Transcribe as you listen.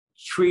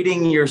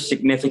treating your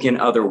significant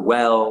other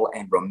well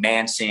and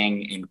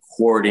romancing and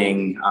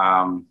courting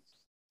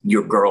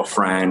your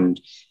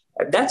girlfriend,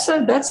 that's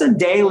a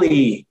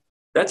daily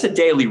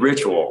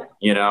ritual,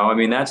 you know? I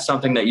mean, that's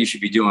something that you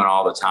should be doing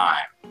all the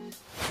time.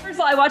 First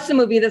of all, I watched the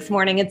movie this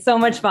morning. It's so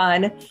much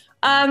fun.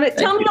 Tell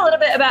me a little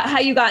bit about how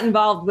you got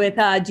involved with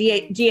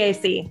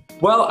GAC.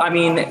 Well, I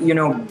mean, you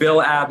know,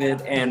 Bill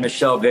Abbott and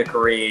Michelle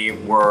Vickery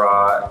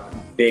were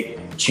big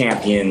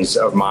champions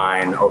of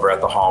mine over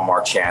at the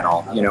Hallmark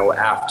Channel. You know,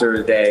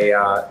 after they,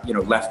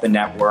 left the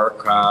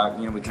network,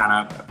 we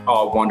kind of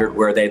all wondered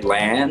where they'd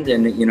land.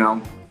 And, you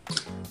know,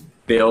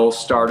 Bill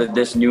started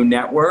this new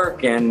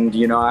network, and,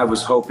 you know, I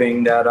was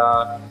hoping that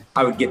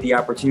I would get the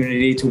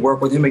opportunity to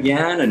work with him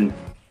again. And,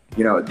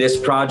 you know, this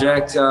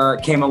project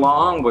came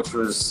along, which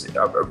was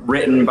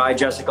written by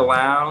Jessica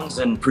Lowndes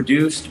and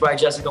produced by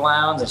Jessica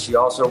Lowndes. And she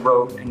also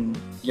wrote and,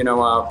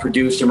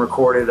 produced and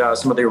recorded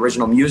some of the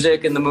original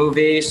music in the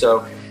movie.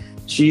 So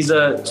she's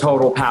a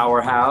total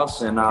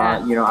powerhouse. And,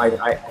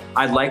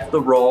 I liked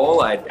the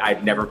role.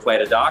 I'd never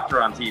played a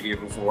doctor on TV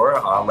before,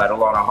 let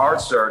alone a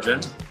heart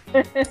surgeon.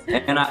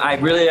 And I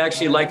really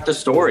actually liked the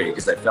story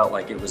because I felt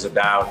like it was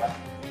about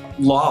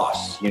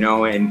loss,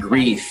 and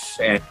grief.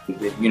 And,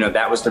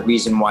 that was the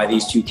reason why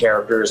these two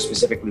characters,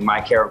 specifically my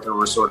character,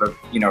 were sort of,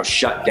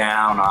 shut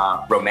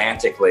down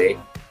romantically.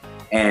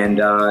 And,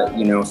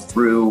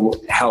 through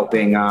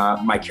helping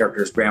my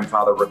character's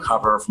grandfather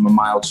recover from a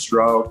mild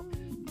stroke,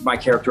 my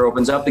character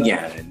opens up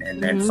again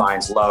and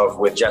finds love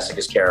with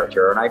Jessica's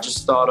character. And I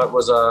just thought it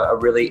was a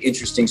really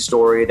interesting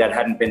story that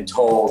hadn't been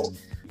told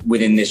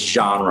within this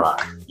genre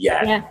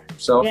yet. Yeah.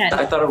 So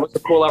I thought it was a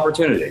cool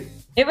opportunity.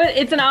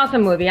 It's an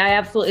awesome movie. I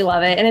absolutely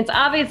love it. And it's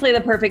obviously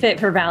the perfect fit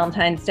for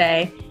Valentine's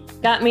Day.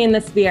 Got me in the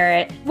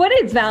spirit. What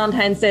does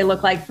Valentine's Day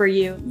look like for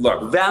you?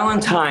 Look,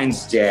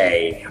 Valentine's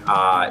Day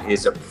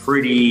is a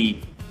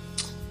pretty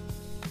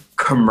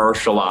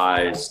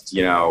commercialized,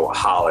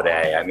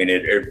 holiday. I mean,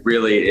 it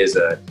really is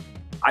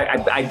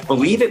I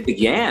believe it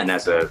began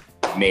as a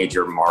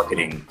major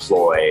marketing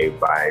ploy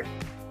by,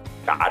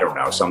 I don't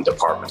know, some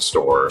department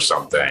store or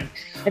something.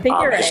 I think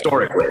you're right.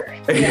 Historically.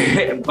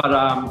 Yeah. But,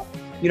 I'm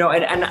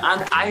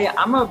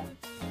a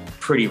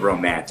pretty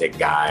romantic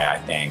guy, I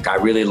think. I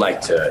really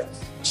like to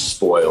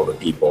spoil the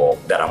people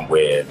that I'm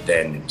with.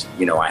 And,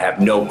 I have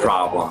no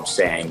problem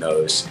saying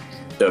those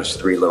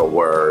three little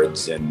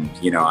words. And,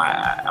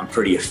 I'm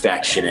pretty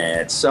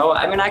affectionate. So,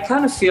 I mean, I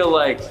kind of feel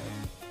like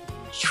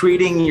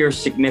treating your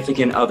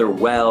significant other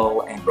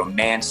well and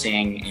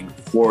romancing and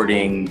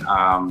courting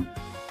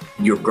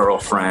your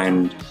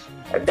girlfriend,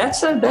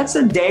 that's a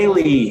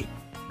daily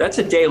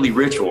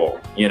ritual,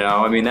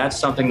 I mean, that's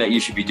something that you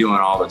should be doing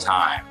all the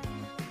time.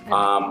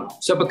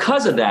 So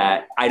because of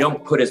that, I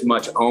don't put as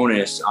much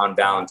onus on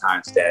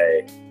Valentine's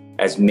Day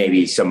as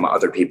maybe some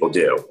other people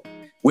do.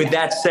 With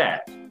that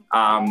said,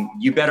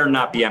 you better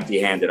not be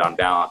empty-handed on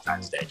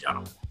Valentine's Day,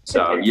 gentlemen.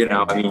 So,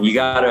 I mean, you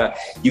gotta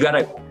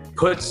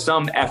put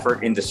some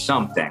effort into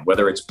something,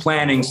 whether it's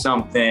planning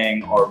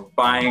something or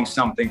buying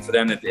something for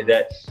them that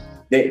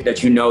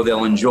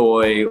they'll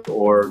enjoy,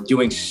 or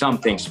doing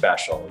something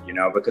special,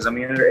 because I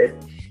mean,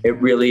 it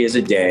really is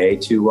a day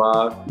to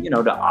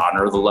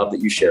honor the love that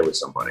you share with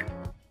somebody.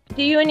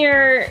 Do you and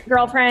your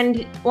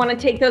girlfriend want to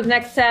take those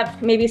next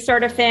steps, maybe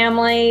start a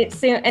family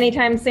soon,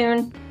 anytime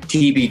soon?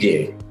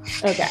 TBD.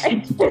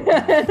 Okay,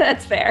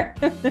 that's fair.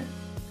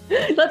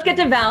 Let's get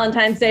to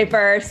Valentine's Day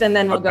first, and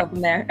then we'll go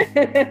from there.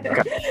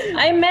 Okay.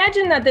 I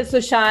imagine that this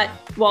was shot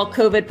while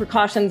COVID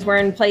precautions were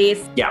in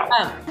place. Yeah.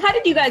 How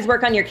did you guys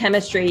work on your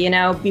chemistry,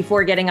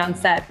 before getting on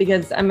set?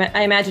 Because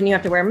I imagine you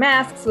have to wear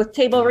masks with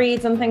table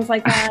reads and things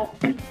like that.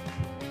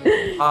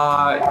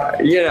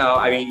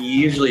 I mean, you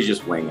usually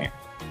just wing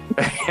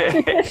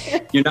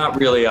it. You're not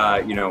really,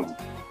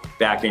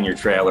 back in your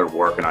trailer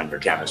working on your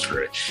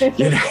chemistry.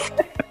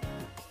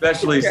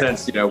 Especially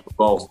since, we're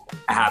both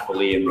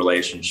happily in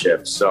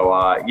relationships. So,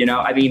 I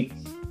mean,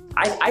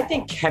 I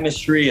think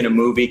chemistry in a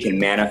movie can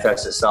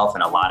manifest itself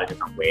in a lot of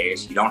different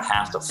ways. You don't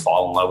have to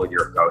fall in love with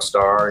your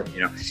co-star.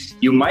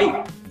 You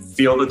might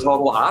feel the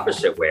total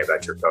opposite way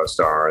about your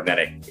co-star, and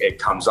then it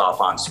comes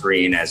off on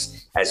screen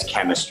as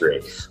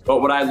chemistry.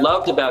 But what I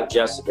loved about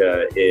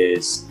Jessica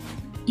is,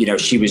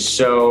 she was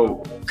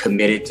so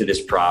committed to this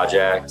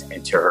project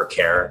and to her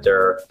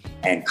character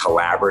and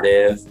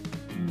collaborative,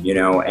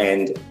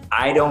 and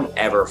I don't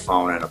ever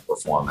phone in a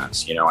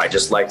performance. I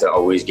just like to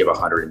always give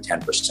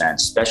 110%,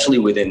 especially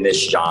within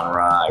this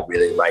genre. I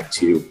really like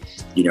to,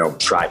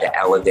 try to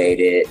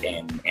elevate it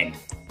and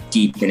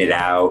deepen it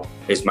out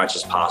as much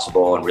as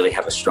possible and really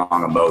have a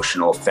strong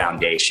emotional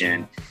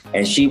foundation.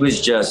 And she was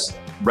just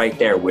right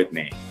there with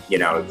me,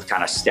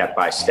 kind of step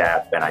by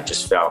step. And I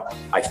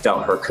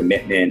felt her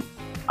commitment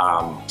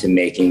to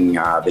making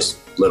this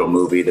little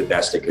movie the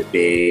best it could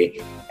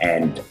be.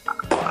 And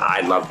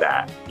I love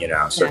that,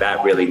 so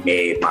that really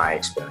made my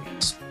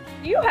experience.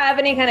 Do you have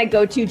any kind of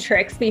go-to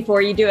tricks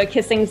before you do a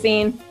kissing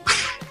scene?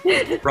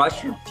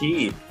 Brush your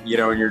teeth, in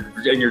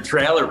your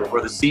trailer before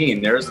the scene.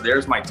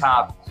 There's my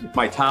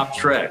top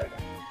trick.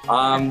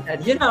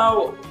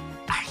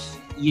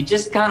 you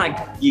just kind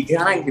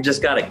of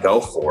just gotta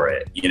go for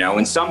it, you know.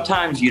 And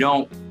sometimes you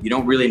don't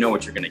really know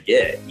what you're gonna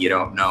get. You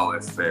don't know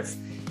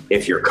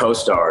if your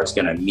co-star is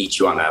gonna meet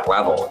you on that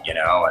level, you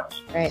know.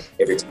 Right.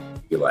 If it's gonna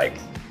be like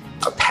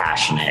a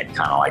passionate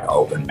kind of like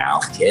open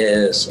mouth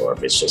kiss, or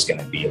if it's just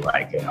gonna be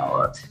like, you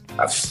know,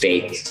 a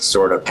fake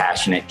sort of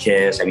passionate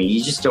kiss. I mean,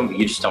 you just don't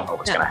know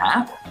what's gonna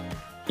happen.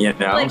 You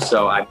know, like,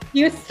 so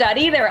you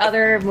study their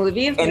other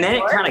movies, and then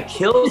it kind of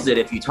kills it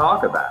if you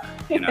talk about it.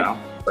 You know,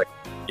 like,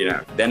 you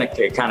know, then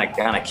it kind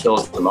of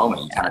kills the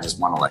moment. You kind of just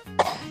want to like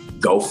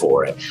go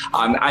for it.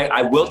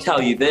 I will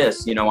tell you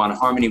this, you know, on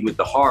Harmony with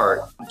the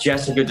Heart,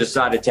 Jessica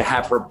decided to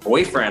have her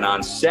boyfriend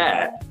on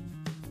set,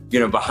 you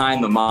know,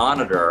 behind the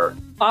monitor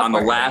on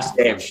the last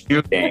day of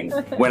shooting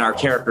when our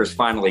characters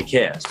finally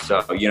kissed.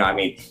 So, you know, I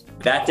mean,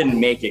 that didn't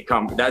make it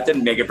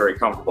very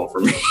comfortable for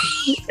me.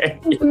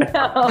 You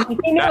know?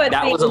 No,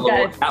 that was a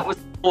little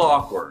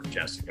awkward,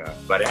 Jessica.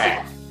 But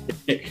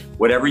hey,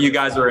 whatever you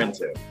guys are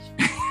into.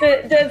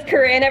 Does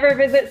Corin ever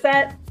visit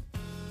set?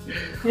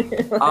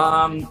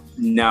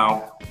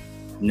 No.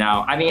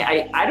 I mean,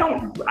 I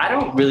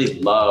don't really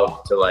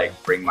love to like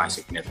bring my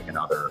significant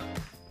other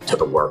to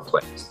the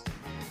workplace.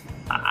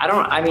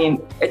 I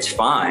mean, it's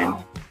fine,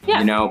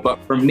 you know, but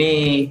for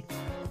me,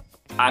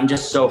 I'm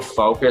just so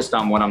focused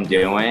on what I'm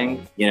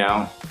doing, you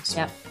know,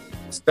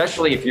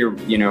 especially if you're,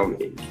 you know,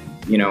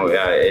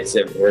 it's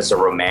a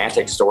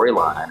romantic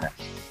storyline,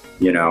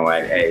 you know,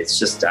 it's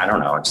just, I don't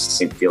know, it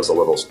just feels a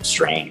little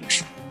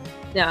strange.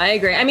 No, I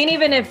agree. I mean,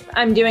 even if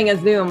I'm doing a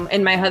Zoom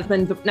and my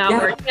husband's not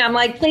working, I'm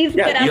like, please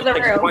get out of the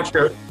room. You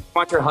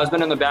want your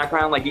husband in the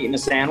background, like eating a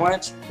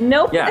sandwich?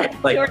 Nope. Yeah,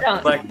 like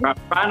I'm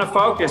trying to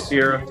focus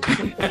here.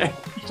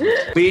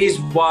 Please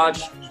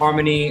watch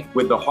Harmony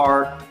with the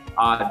Heart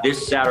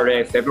this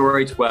Saturday,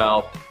 February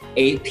 12th,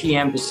 8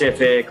 p.m.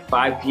 Pacific,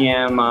 5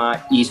 p.m.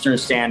 Eastern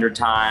Standard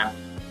Time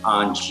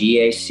on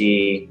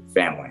GAC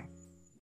Family.